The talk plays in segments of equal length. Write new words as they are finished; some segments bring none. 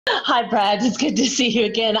Hi, Brad. It's good to see you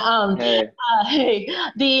again. Hey, Hey,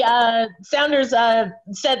 the Sounders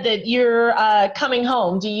said that you're coming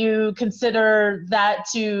home. Do you consider that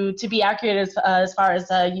to be accurate as far as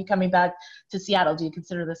you coming back to Seattle? Do you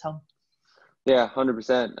consider this home? yeah,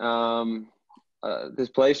 100%. This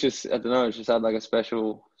place just, I don't know, it's just had like a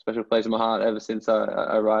special place in my heart ever since I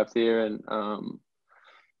arrived here, and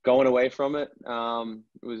going away from it,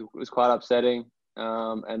 it was quite upsetting.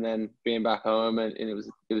 And then being back home, and it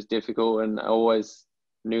was difficult, and I always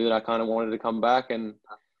knew that I kind of wanted to come back, and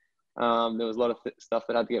there was a lot of stuff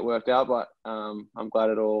that had to get worked out, but I'm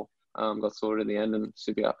glad it all got sorted in the end, and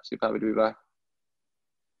super happy to be back.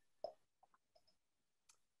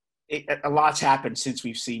 A lot's happened since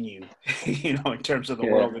we've seen you, in terms of the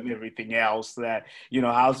Yeah. world and everything else.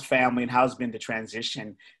 How's family and how's been the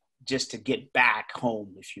transition just to get back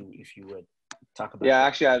home, if you would talk about Yeah, that.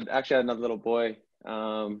 I actually had another little boy,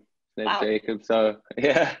 named Wow. Jacob. So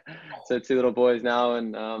yeah, so two little boys now,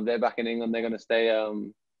 and they're back in England. They're going to stay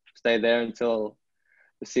there until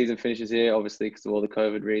the season finishes here. Obviously, because of all the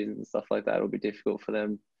COVID reasons and stuff like that, it'll be difficult for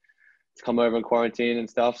them to come over and quarantine and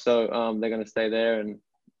stuff. So they're going to stay there, and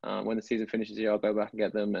when the season finishes here, I'll go back and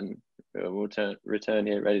get them, and we'll return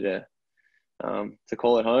here ready to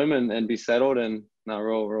call it home and be settled. And now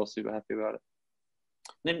we're all super happy about it.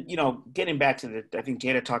 Then, getting back to I think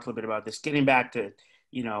Jada talked a little bit about this, getting back to,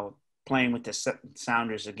 playing with the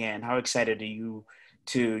Sounders again. How excited are you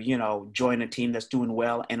to, join a team that's doing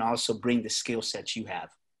well and also bring the skill sets you have?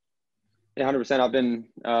 Yeah, 100%. I've been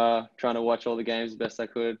trying to watch all the games the best I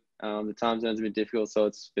could. The time zones have been difficult, so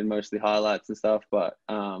it's been mostly highlights and stuff. But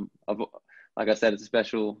like I said, it's a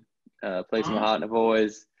special place in my heart, and I've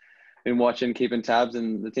always been watching, keeping tabs,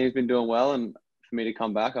 and the team's been doing well. And for me to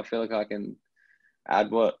come back, I feel like I can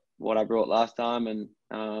add what I brought last time, and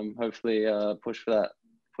hopefully push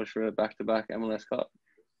for a back-to-back MLS Cup.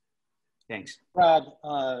 Thanks. Brad,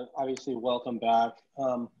 obviously, welcome back.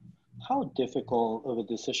 How difficult of a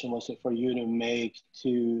decision was it for you to make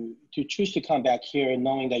to choose to come back here,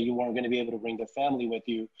 knowing that you weren't going to be able to bring the family with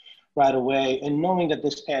you right away, and knowing that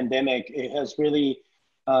this pandemic, it has really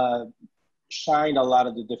shined a lot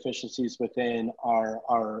of the deficiencies within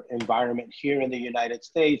our environment here in the United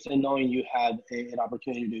States, and knowing you had an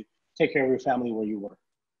opportunity to take care of your family where you were?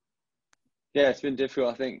 Yeah, it's been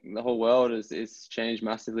difficult. I think the whole world is changed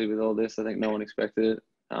massively with all this. I think no one expected it,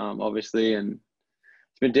 obviously, and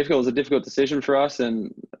it's been difficult. It was a difficult decision for us,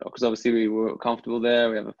 and because obviously we were comfortable there,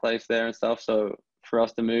 we have a place there and stuff. So for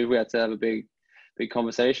us to move, we had to have a big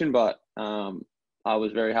conversation. But I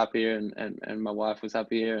was very happy here, and my wife was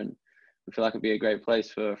happy here, and we feel like it'd be a great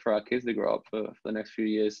place for our kids to grow up for the next few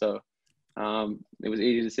years. So it was an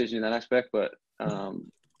easy decision in that aspect, but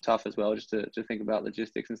tough as well, just to think about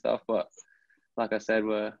logistics and stuff. But like I said,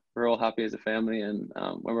 we're all happy as a family, and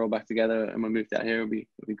when we're all back together and we moved out here, it'll be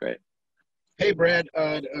great. Hey, Brad.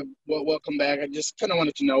 Welcome back. I just kind of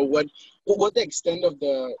wanted to know what the extent of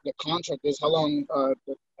the contract is. How long are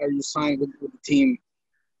you signed with the team?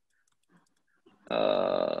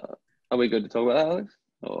 Are we good to talk about that, Alex?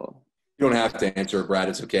 Or You don't have to answer it, Brad.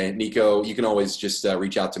 It's okay. Nico, you can always just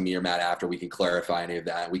reach out to me or Matt after. We can clarify any of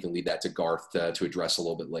that. We can leave that to Garth to address a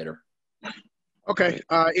little bit later. Okay.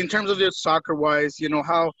 In terms of this soccer-wise,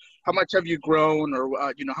 how much have you grown,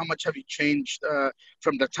 or how much have you changed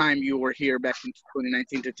from the time you were here back in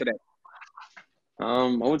 2019 to today? I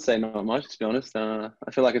would say not much, to be honest. I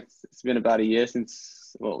feel like it's been about a year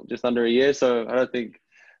just under a year. So I don't think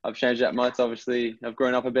I've changed that much. Obviously, I've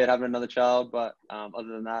grown up a bit, having another child, but other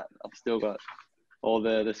than that, I've still got all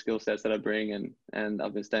the skill sets that I bring, and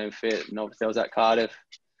I've been staying fit. And obviously, I was at Cardiff.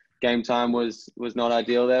 Game time was not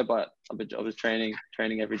ideal there, but I was training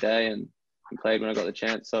every day and played when I got the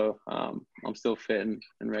chance. So I'm still fit and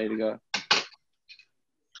ready to go.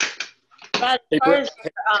 But as far as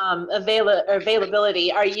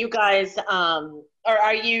availability, are you guys or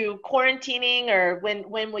are you quarantining, or when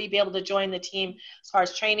will you be able to join the team as far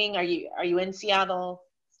as training? Are you in Seattle?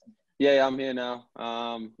 Yeah, I'm here now.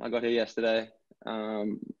 I got here yesterday.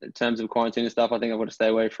 In terms of quarantine and stuff, I think I've got to stay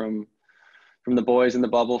away from the boys in the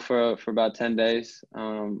bubble for about 10 days.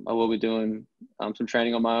 I will be doing some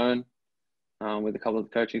training on my own with a couple of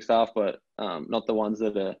the coaching staff, but not the ones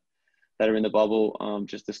that are in the bubble,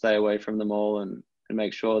 just to stay away from them all and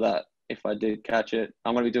make sure that if I did catch it,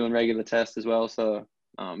 I'm going to be doing regular tests as well. So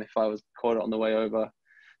if I was caught it on the way over,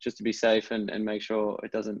 just to be safe and make sure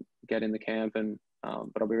it doesn't get in the camp.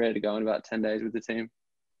 But I'll be ready to go in about 10 days with the team.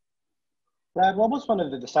 Brad, what was one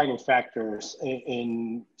of the deciding factors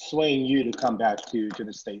in swaying you to come back to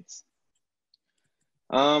the States?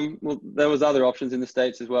 Well, there was other options in the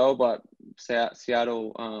States as well, but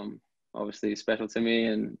Seattle obviously special to me,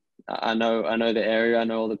 and I know the area, I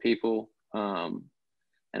know all the people, and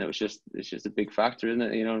it's just a big factor, isn't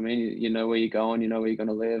it? You know what I mean? You know where you're going, you know where you're going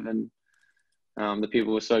to live, and the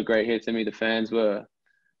people were so great here to me. The fans were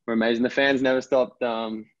amazing. The fans never stopped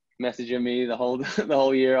messaging me the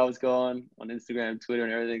whole year I was gone, on Instagram, Twitter,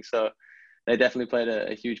 and everything. So they definitely played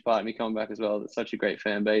a huge part in me coming back as well. It's such a great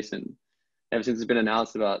fan base, and ever since it's been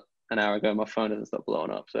announced about an hour ago, my phone hasn't stopped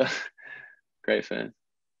blowing up. So great fans.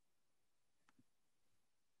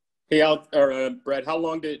 Hey, Brad, how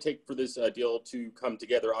long did it take for this deal to come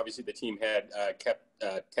together? Obviously, the team had kept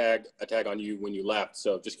a tag on you when you left.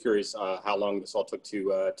 So just curious how long this all took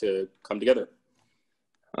to come together.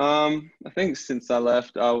 I think since I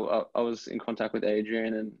left, I was in contact with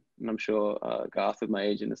Adrian, and I'm sure Garth with my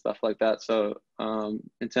agent and stuff like that. So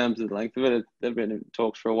in terms of the length of it, they've been in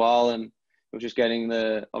talks for a while, and it was just getting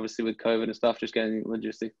obviously with COVID and stuff, just getting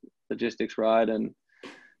logistics right and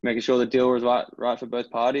making sure the deal was right for both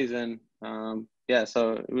parties. And yeah,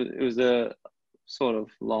 so it was a sort of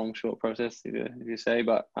long, short process, if you say,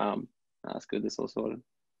 but that's good. It's all sorted.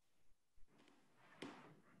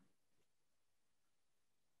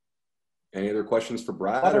 Any other questions for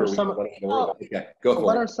Brad? What are some of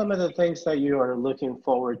the things that you are looking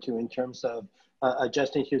forward to in terms of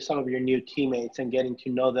adjusting to some of your new teammates and getting to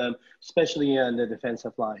know them, especially on the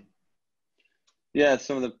defensive line? Yeah,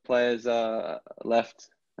 some of the players left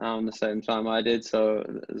the same time I did, so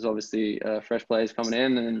there's obviously fresh players coming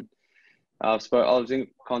in, and I was in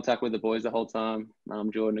contact with the boys the whole time,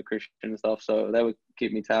 Jordan and Christian and stuff, so they would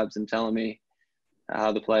keep me tabs and telling me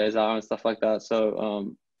how the players are and stuff like that.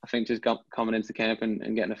 So I think just coming into camp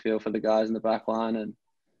and getting a feel for the guys in the back line, and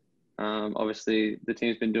obviously the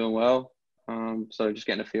team's been doing well, so just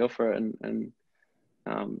getting a feel for it and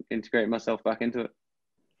integrating myself back into it.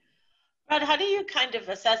 Brad, how do you kind of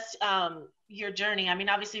assess your journey? I mean,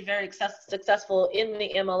 obviously very successful in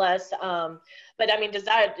the MLS, but I mean, is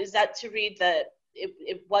that to read that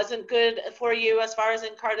it wasn't good for you as far as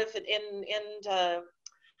in Cardiff and in the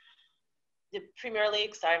Premier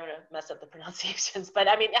League? Sorry, I'm going to mess up the pronunciations, but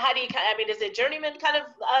I mean, is it journeyman kind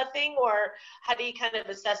of thing, or how do you kind of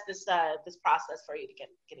assess this process for you to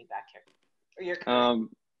getting back here, or your career?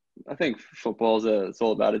 I think football's it's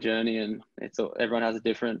all about a journey, and everyone has a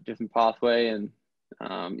different pathway, and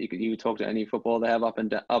you talk to any footballer, they have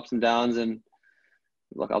ups and downs, and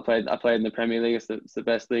look, I played in the Premier League. It's the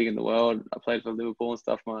best league in the world. I played for Liverpool and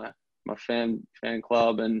stuff, my fan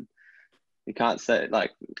club, and you can't say,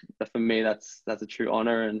 like, for me that's a true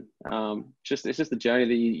honor, and it's just the journey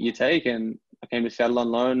that you take. And I came to Seattle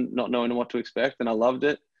on loan, not knowing what to expect, and I loved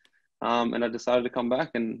it, and I decided to come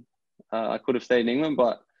back, and I could have stayed in England,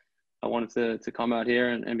 but I wanted to come out here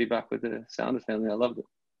and be back with the Sounders family. I loved it.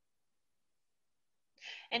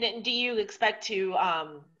 And do you expect to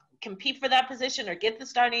compete for that position or get the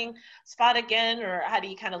starting spot again, or how do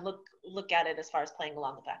you kind of look at it as far as playing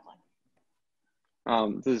along the back line?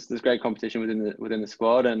 There's great competition within the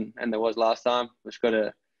squad, and there was last time. Just got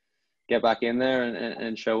to get back in there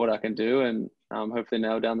and show what I can do, and hopefully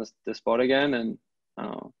nail down the spot again. And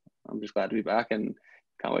I'm just glad to be back, and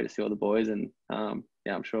can't wait to see all the boys. And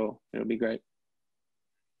yeah, I'm sure it'll be great.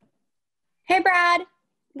 Hey, Brad.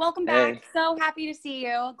 Welcome back. Hey. So happy to see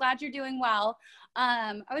you. Glad you're doing well.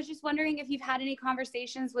 I was just wondering if you've had any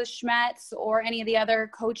conversations with Schmetz or any of the other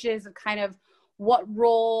coaches of kind of what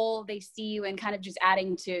role they see you in, kind of just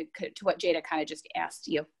adding to what Jada kind of just asked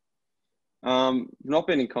you. Not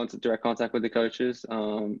been in direct contact with the coaches.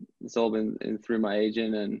 It's all been through my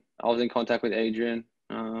agent, and I was in contact with Adrian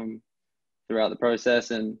throughout the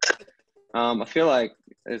process, and I feel like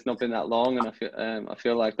it's not been that long, and I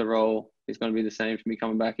feel like the role is going to be the same for me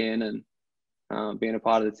coming back in and being a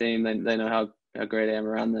part of the team. They know how great I am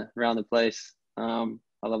around the place. I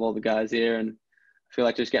love all the guys here, and I feel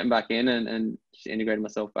like just getting back in and just integrating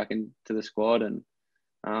myself back into the squad and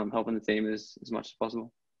helping the team as much as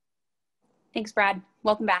possible. Thanks, Brad.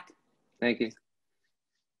 Welcome back. Thank you.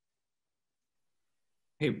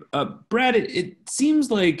 Hey, Brad, it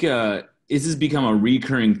seems like this has become a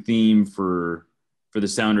recurring theme for the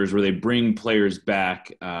Sounders, where they bring players back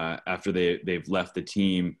after they've left the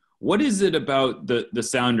team. What is it about the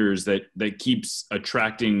Sounders that keeps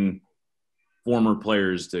attracting former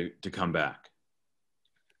players to come back?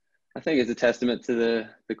 I think it's a testament to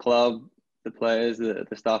the club, the players, the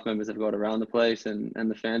staff members have got around the place, and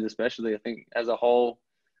the fans especially. I think as a whole,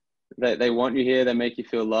 they want you here, they make you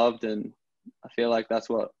feel loved, and I feel like that's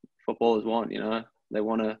what footballers want, you know. They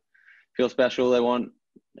want to feel special, they want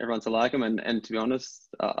everyone to like them, and to be honest,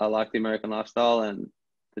 I like the American lifestyle and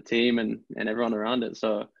the team and everyone around it.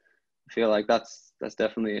 So I feel like that's that's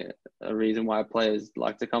definitely a reason why players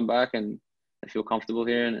like to come back, and they feel comfortable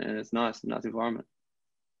here, and it's nice environment.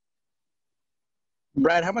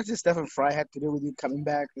 Brad, how much did Stephen Fry have to do with you coming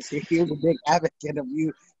back? Because he was a big advocate of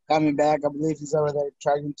you coming back. I believe he's over there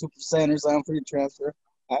charging 2% or something for your transfer.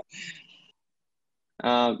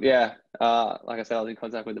 Yeah, like I said, I was in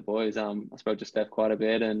contact with the boys. I spoke to Steph quite a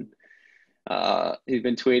bit, and he's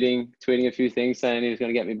been tweeting a few things saying he was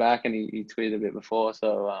going to get me back, and he tweeted a bit before.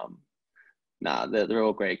 So, they're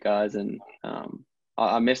all great guys, and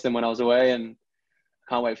I missed them when I was away, and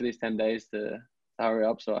can't wait for these 10 days to hurry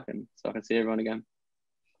up so I can see everyone again.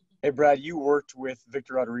 Hey, Brad, you worked with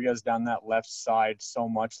Victor Rodriguez down that left side so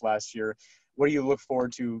much last year. What do you look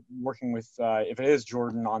forward to working with, if it is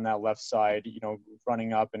Jordan on that left side,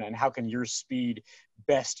 running up, and how can your speed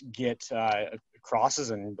best get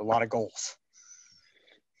crosses and a lot of goals?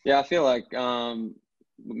 Yeah, I feel like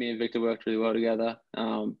me and Victor worked really well together.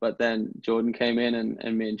 But then Jordan came in,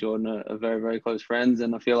 and me and Jordan are very, very close friends.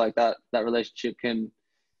 And I feel like that relationship can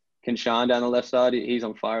shine down the left side. He's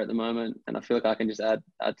on fire at the moment, and I feel like I can just add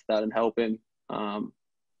to that and help him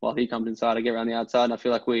while he comes inside. I get around the outside, and I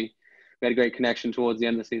feel like we had a great connection towards the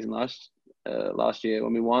end of the season last year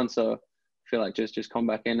when we won. So I feel like just come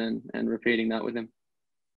back in and repeating that with him.